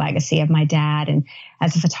big legacy of my dad. And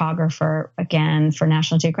as a photographer, again, for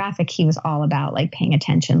National Geographic, he was all about like paying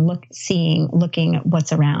attention, looking at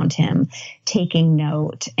what's around him, taking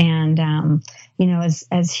note. And,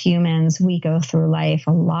 as humans, we go through life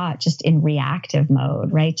a lot just in reactive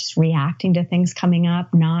mode, right? Just reacting to things coming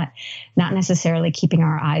up, not necessarily keeping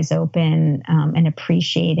our eyes open and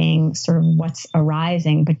appreciating sort of what's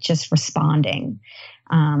arising, but just responding.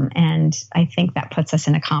 And I think that puts us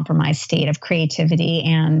in a compromised state of creativity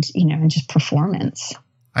and just performance.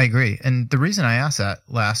 I agree. And the reason I asked that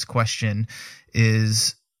last question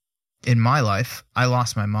is, in my life, I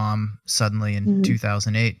lost my mom suddenly in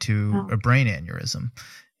 2008 to a brain aneurysm,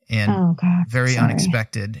 and very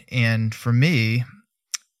unexpected. And for me,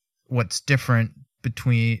 what's different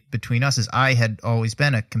between us is I had always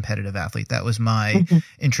been a competitive athlete. That was my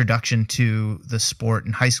introduction to the sport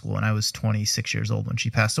in high school. And I was 26 years old when she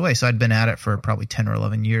passed away. So I'd been at it for probably 10 or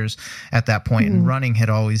 11 years at that point. And running had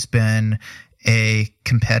always been a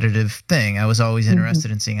competitive thing. I was always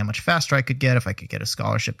interested in seeing how much faster I could get, if I could get a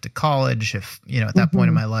scholarship to college, if, at that point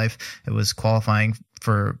in my life, it was qualifying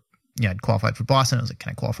for, I'd qualified for Boston. I was like,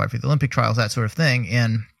 can I qualify for the Olympic trials, that sort of thing.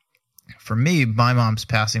 And for me, my mom's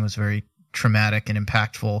passing was very traumatic and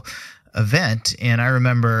impactful event. And I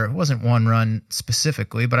remember it wasn't one run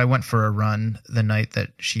specifically, but I went for a run the night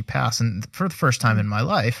that she passed. And for the first time in my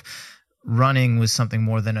life, running was something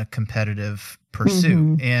more than a competitive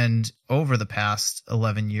pursuit. And over the past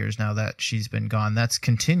 11 years now that she's been gone, that's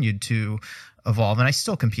continued to evolve. And I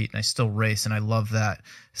still compete and I still race and I love that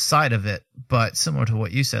side of it. But similar to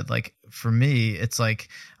what you said, like for me, it's like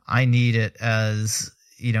I need it as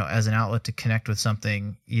an outlet to connect with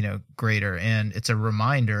something, greater. And it's a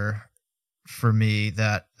reminder for me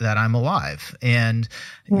that I'm alive. And,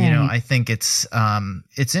 I think it's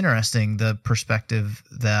interesting, the perspective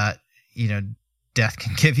that, death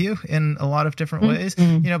can give you in a lot of different ways,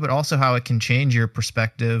 but also how it can change your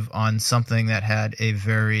perspective on something that had a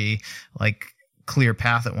very clear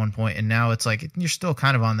path at one point. And now it's like, you're still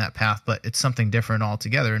kind of on that path, but it's something different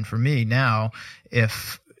altogether. And for me now,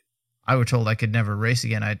 if I were told I could never race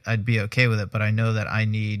again, I'd be okay with it. But I know that I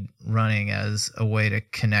need running as a way to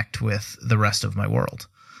connect with the rest of my world.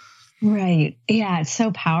 Right. Yeah. It's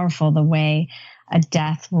so powerful the way a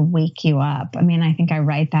death will wake you up. I mean, I think I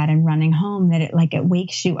write that in Running Home, that it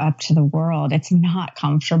wakes you up to the world. It's not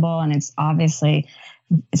comfortable. And it's obviously,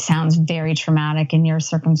 it sounds very traumatic in your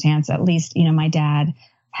circumstance. At least, my dad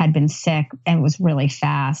had been sick and it was really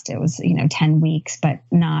fast. It was, 10 weeks, but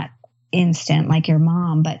not instant like your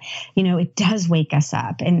mom. But, it does wake us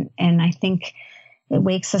up. And I think it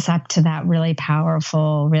wakes us up to that really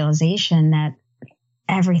powerful realization that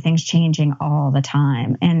everything's changing all the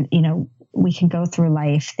time. And, we can go through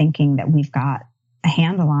life thinking that we've got a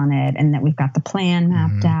handle on it and that we've got the plan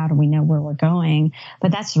mapped out and we know where we're going,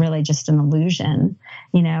 but that's really just an illusion,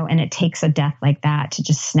 and it takes a death like that to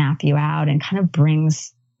just snap you out and kind of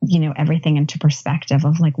brings, everything into perspective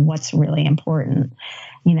of what's really important,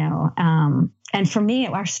 and for me,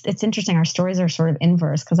 it's interesting. Our stories are sort of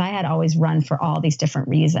inverse because I had always run for all these different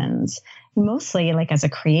reasons, mostly as a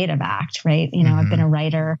creative act, right? I've been a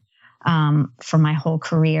writer for my whole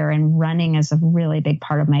career, and running is a really big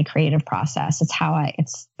part of my creative process. It's how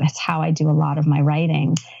I do a lot of my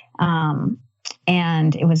writing.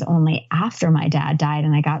 And it was only after my dad died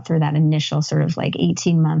and I got through that initial sort of like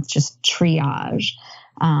 18 months just triage.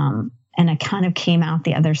 And I kind of came out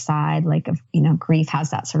the other side, like, grief has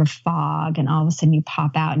that sort of fog, and all of a sudden you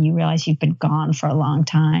pop out and you realize you've been gone for a long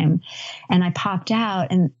time. And I popped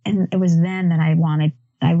out, and it was then that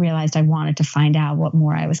I realized I wanted to find out what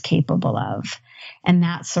more I was capable of. And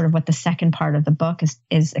that's sort of what the second part of the book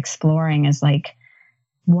is exploring, is like,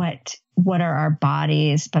 what are our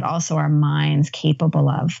bodies, but also our minds capable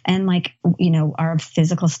of? And like, our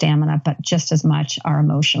physical stamina, but just as much our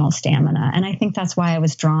emotional stamina. And I think that's why I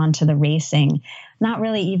was drawn to the racing, not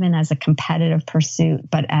really even as a competitive pursuit,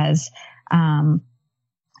 but as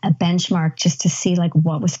a benchmark, just to see like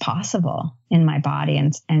what was possible in my body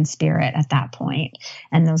and spirit at that point.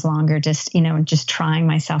 And those longer, just trying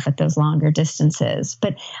myself at those longer distances.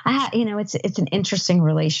 But it's an interesting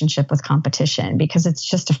relationship with competition, because it's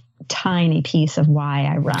just a tiny piece of why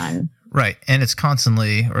I run. Right. And it's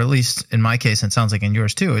constantly, or at least in my case, and it sounds like in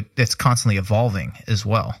yours too, it's constantly evolving as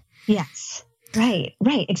well. Yes. Right.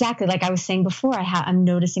 Exactly. Like I was saying before, I'm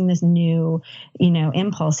noticing this new,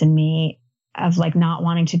 impulse in me of like not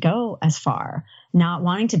wanting to go as far, not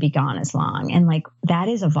wanting to be gone as long. And like, that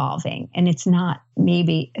is evolving. And it's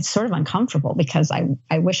sort of uncomfortable, because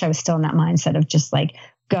I wish I was still in that mindset of just like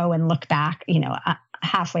go and look back,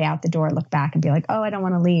 halfway out the door, look back and be like, oh, I don't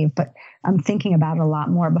want to leave. But I'm thinking about it a lot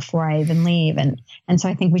more before I even leave. And so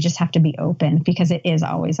I think we just have to be open, because it is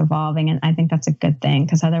always evolving. And I think that's a good thing,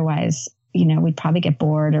 because otherwise, we'd probably get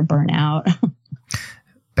bored or burn out.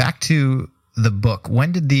 Back to the book.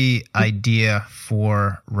 When did the idea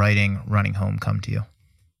for writing Running Home come to you?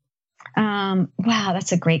 Wow,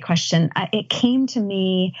 that's a great question. It came to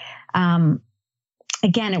me,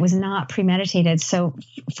 again, it was not premeditated. So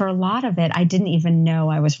for a lot of it, I didn't even know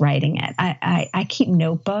I was writing it. I keep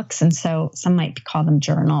notebooks, and so some might call them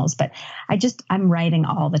journals, but I'm writing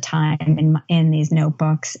all the time in these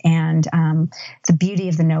notebooks. And the beauty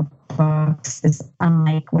of the notebooks is,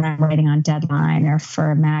 unlike when I'm writing on deadline or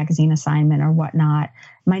for a magazine assignment or whatnot,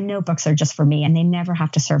 my notebooks are just for me, and they never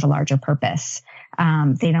have to serve a larger purpose.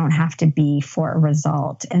 They don't have to be for a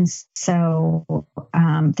result. And so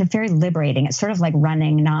they're very liberating. It's sort of like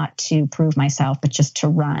running, not to prove myself, but just to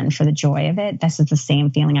run for the joy of it. This is the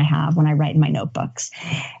same feeling I have when I write in my notebooks.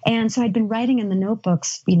 And so I'd been writing in the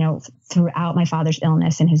notebooks, throughout my father's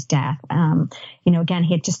illness and his death. Again,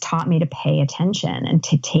 he had just taught me to pay attention and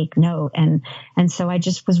to take note. And so I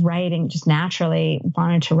just was writing, just naturally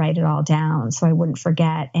wanted to write it all down so I wouldn't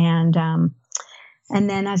forget. And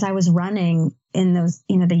then as I was running in those,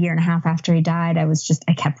 the year and a half after he died,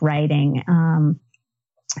 I kept writing.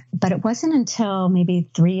 But it wasn't until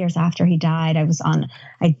maybe 3 years after he died,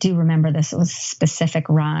 I do remember this, it was a specific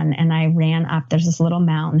run, and I ran up, there's this little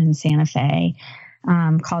mountain in Santa Fe,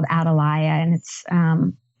 called Atalaya,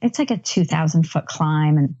 and it's like a 2,000 foot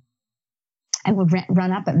climb, and I would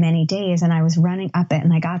run up it many days, and I was running up it,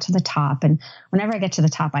 and I got to the top. And whenever I get to the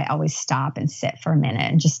top, I always stop and sit for a minute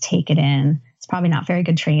and just take it in. It's probably not very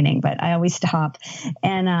good training, but I always stop.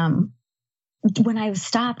 And when I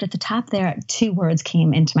stopped at the top there, 2 words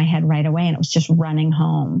came into my head right away, and it was just running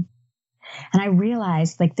home. And I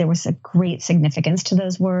realized like there was a great significance to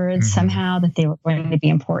those words somehow, that they were going to be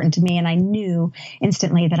important to me. And I knew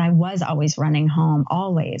instantly that I was always running home,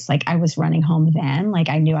 always. Like I was running home then, like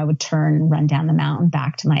I knew I would turn and run down the mountain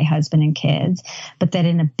back to my husband and kids, but that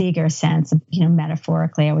in a bigger sense,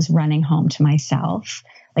 metaphorically, I was running home to myself,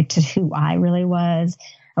 like to who I really was.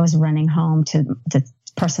 I was running home to the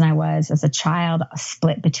person I was as a child,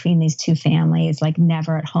 split between these 2 families, like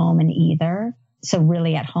never at home in either. So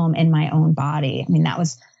really at home in my own body. I mean, that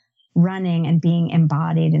was running and being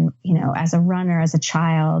embodied. And, as a runner, as a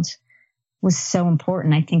child, was so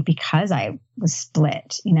important, I think, because I was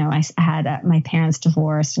split. I had my parents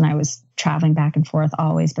divorced, and I was traveling back and forth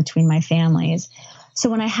always between my families. So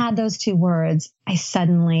when I had those 2 words, I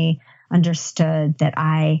suddenly understood that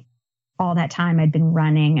all that time I'd been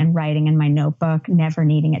running and writing in my notebook, never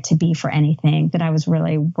needing it to be for anything, that I was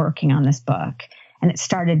really working on this book. And it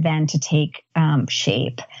started then to take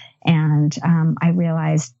shape. And I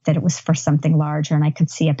realized that it was for something larger, and I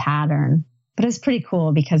could see a pattern. But it was pretty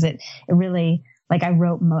cool, because it really, like I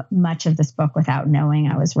wrote much of this book without knowing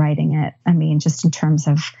I was writing it. I mean, just in terms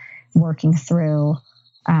of working through,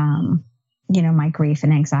 my grief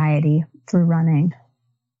and anxiety through running.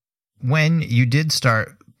 When you did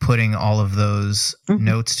start putting all of those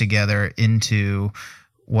notes together into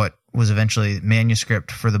what was eventually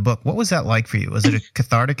manuscript for the book. What was that like for you? Was it a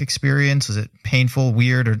cathartic experience? Was it painful,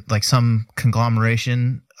 weird, or like some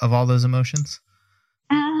conglomeration of all those emotions?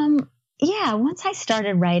 Yeah, once I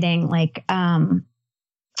started writing, like, I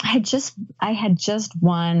had just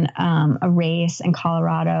won a race in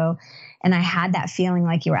Colorado, and I had that feeling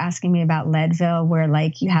like you were asking me about Leadville, where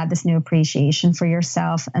like you had this new appreciation for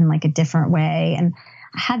yourself in like a different way. And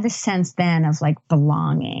I had this sense then of like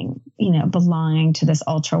belonging to this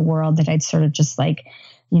ultra world that I'd sort of just like,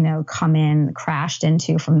 crashed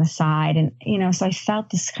into from the side. And, so I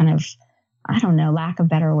felt this kind of, I don't know, lack of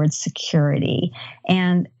better words, security.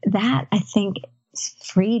 And that, I think,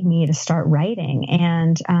 freed me to start writing.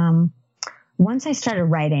 And once I started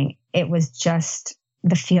writing, it was just,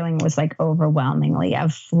 the feeling was like overwhelmingly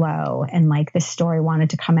of flow, and like the story wanted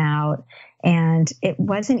to come out. And it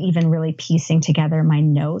wasn't even really piecing together my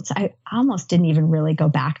notes. I almost didn't even really go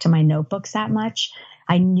back to my notebooks that much.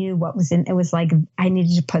 I knew what was in, it was like I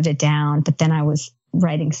needed to put it down, but then I was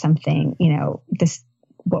writing something,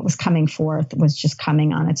 what was coming forth was just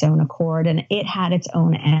coming on its own accord, and it had its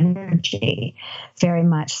own energy, very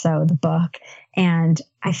much so, the book. And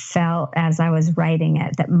I felt as I was writing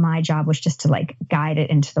it that my job was just to like guide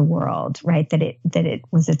it into the world, right? That it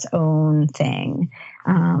was its own thing.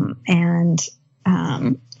 And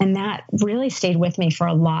that really stayed with me for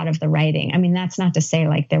a lot of the writing. I mean, that's not to say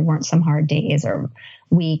like there weren't some hard days or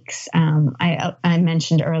weeks. I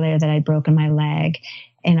mentioned earlier that I'd broken my leg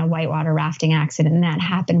in a whitewater rafting accident, and that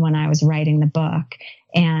happened when I was writing the book.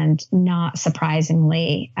 And not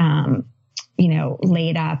surprisingly,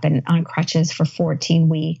 laid up and on crutches for 14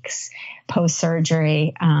 weeks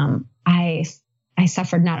post-surgery. I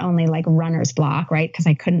suffered not only like runner's block, right? Because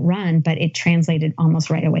I couldn't run, but it translated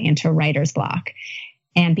almost right away into writer's block.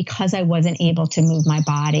 And because I wasn't able to move my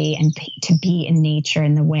body and to be in nature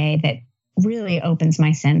in the way that really opens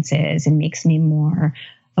my senses and makes me more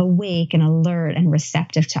awake and alert and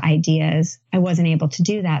receptive to ideas, I wasn't able to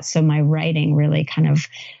do that. So my writing really kind of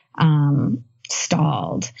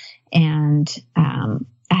stalled, and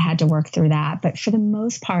I had to work through that. But for the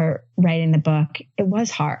most part, writing the book, it was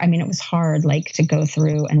hard. I mean, it was hard, like to go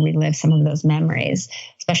through and relive some of those memories,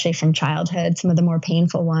 especially from childhood, some of the more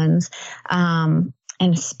painful ones. And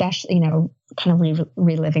especially, kind of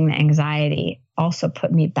reliving the anxiety also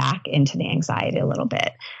put me back into the anxiety a little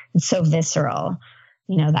bit. It's so visceral,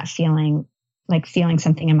 that feeling, like feeling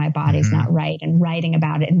something in my body is not right, and writing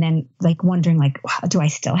about it, and then like wondering like, wow, do I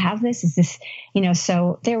still have this? Is this,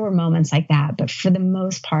 so there were moments like that. But for the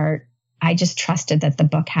most part, I just trusted that the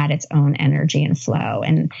book had its own energy and flow,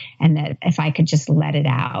 and that if I could just let it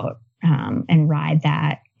out and ride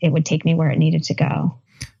that, it would take me where it needed to go.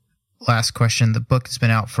 Last question. The book has been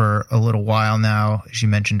out for a little while now. As you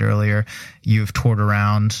mentioned earlier, you've toured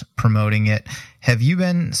around promoting it. Have you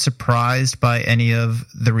been surprised by any of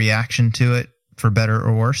the reaction to it, for better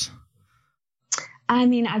or worse? I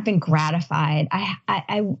mean, I've been gratified.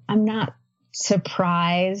 I'm not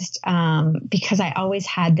surprised because I always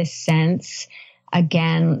had this sense,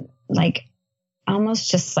 again, like almost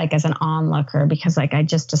just like as an onlooker, because like I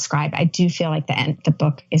just described, I do feel like the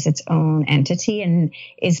book is its own entity and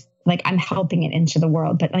is like I'm helping it into the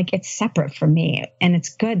world, but like it's separate from me, and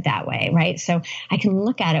it's good that way, right? So I can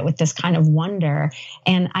look at it with this kind of wonder,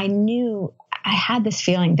 and I had this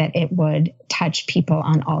feeling that it would touch people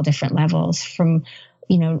on all different levels, from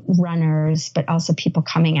runners, but also people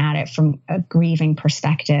coming at it from a grieving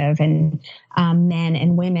perspective, and men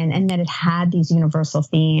and women, and that it had these universal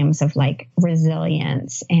themes of like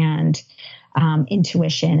resilience and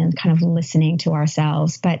intuition and kind of listening to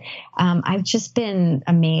ourselves. But I've just been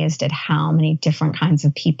amazed at how many different kinds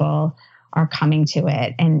of people are coming to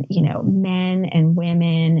it, and men and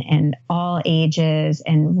women and all ages,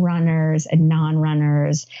 and runners and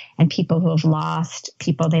non-runners, and people who have lost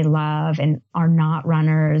people they love and are not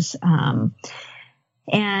runners,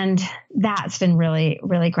 and that's been really,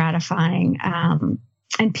 really gratifying.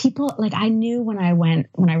 And people, like, I knew when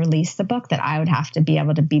I released the book that I would have to be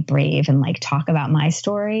able to be brave and like talk about my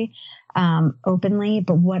story openly.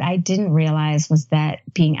 But what I didn't realize was that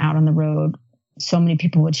being out on the road, so many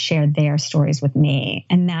people would share their stories with me.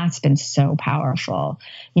 And that's been so powerful,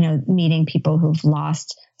 meeting people who've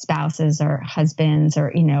lost spouses or husbands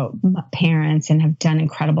or, parents, and have done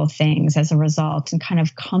incredible things as a result, and kind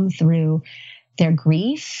of come through their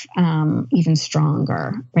grief even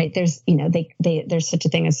stronger, right? There's, there's such a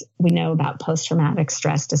thing as we know about post-traumatic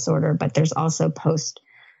stress disorder, but there's also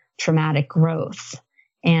post-traumatic growth.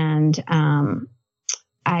 And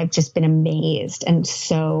I've just been amazed and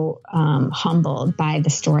so humbled by the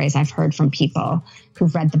stories I've heard from people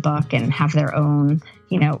who've read the book and have their own,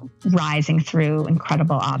 rising through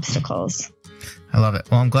incredible obstacles. I love it.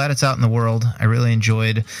 Well, I'm glad it's out in the world. I really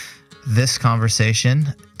enjoyed this conversation.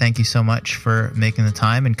 Thank you so much for making the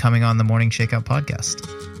time and coming on the Morning Shakeout podcast.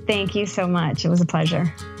 Thank you so much. It was a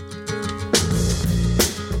pleasure.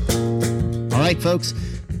 All right, folks,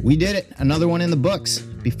 we did it. Another one in the books.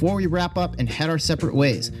 Before we wrap up and head our separate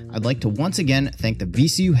ways, I'd like to once again thank the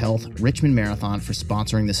VCU Health Richmond Marathon for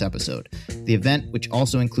sponsoring this episode. The event, which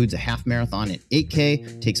also includes a half marathon and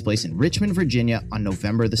 8K, takes place in Richmond, Virginia on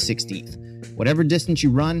November the 16th. Whatever distance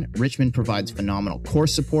you run, Richmond provides phenomenal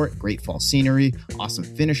course support, great fall scenery, awesome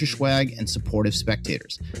finisher swag, and supportive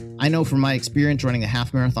spectators. I know from my experience running a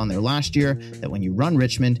half marathon there last year that when you run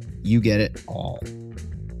Richmond, you get it all.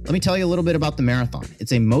 Let me tell you a little bit about the marathon.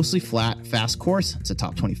 It's a mostly flat, fast course. It's a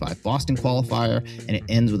top 25 Boston qualifier, and it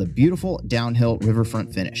ends with a beautiful downhill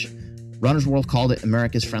riverfront finish. Runner's World called it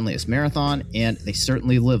America's friendliest marathon, and they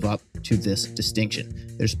certainly live up to this distinction.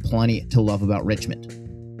 There's plenty to love about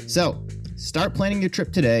Richmond. So, start planning your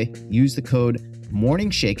trip today. Use the code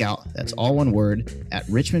MORNINGSHAKEOut, that's all one word, at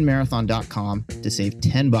richmondmarathon.com to save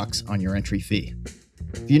 $10 on your entry fee.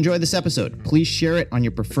 If you enjoyed this episode, please share it on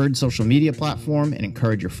your preferred social media platform and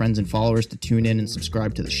encourage your friends and followers to tune in and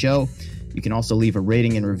subscribe to the show. You can also leave a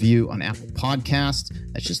rating and review on Apple Podcasts.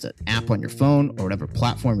 That's just an app on your phone or whatever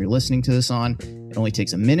platform you're listening to this on. It only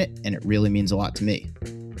takes a minute, and it really means a lot to me.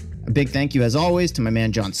 A big thank you, as always, to my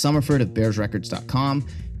man John Summerford of BearsRecords.com.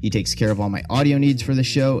 He takes care of all my audio needs for the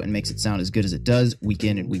show and makes it sound as good as it does week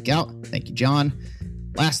in and week out. Thank you, John.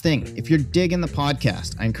 Last thing, if you're digging the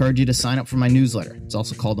podcast, I encourage you to sign up for my newsletter. It's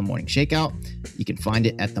also called The Morning Shakeout. You can find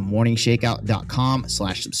it at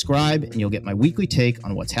themorningshakeout.com/subscribe, and you'll get my weekly take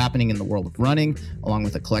on what's happening in the world of running, along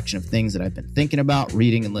with a collection of things that I've been thinking about,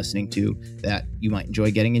 reading, and listening to that you might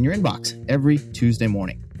enjoy getting in your inbox every Tuesday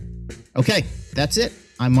morning. Okay, that's it.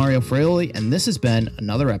 I'm Mario Fraioli, and this has been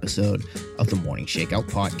another episode of The Morning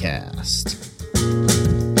Shakeout Podcast.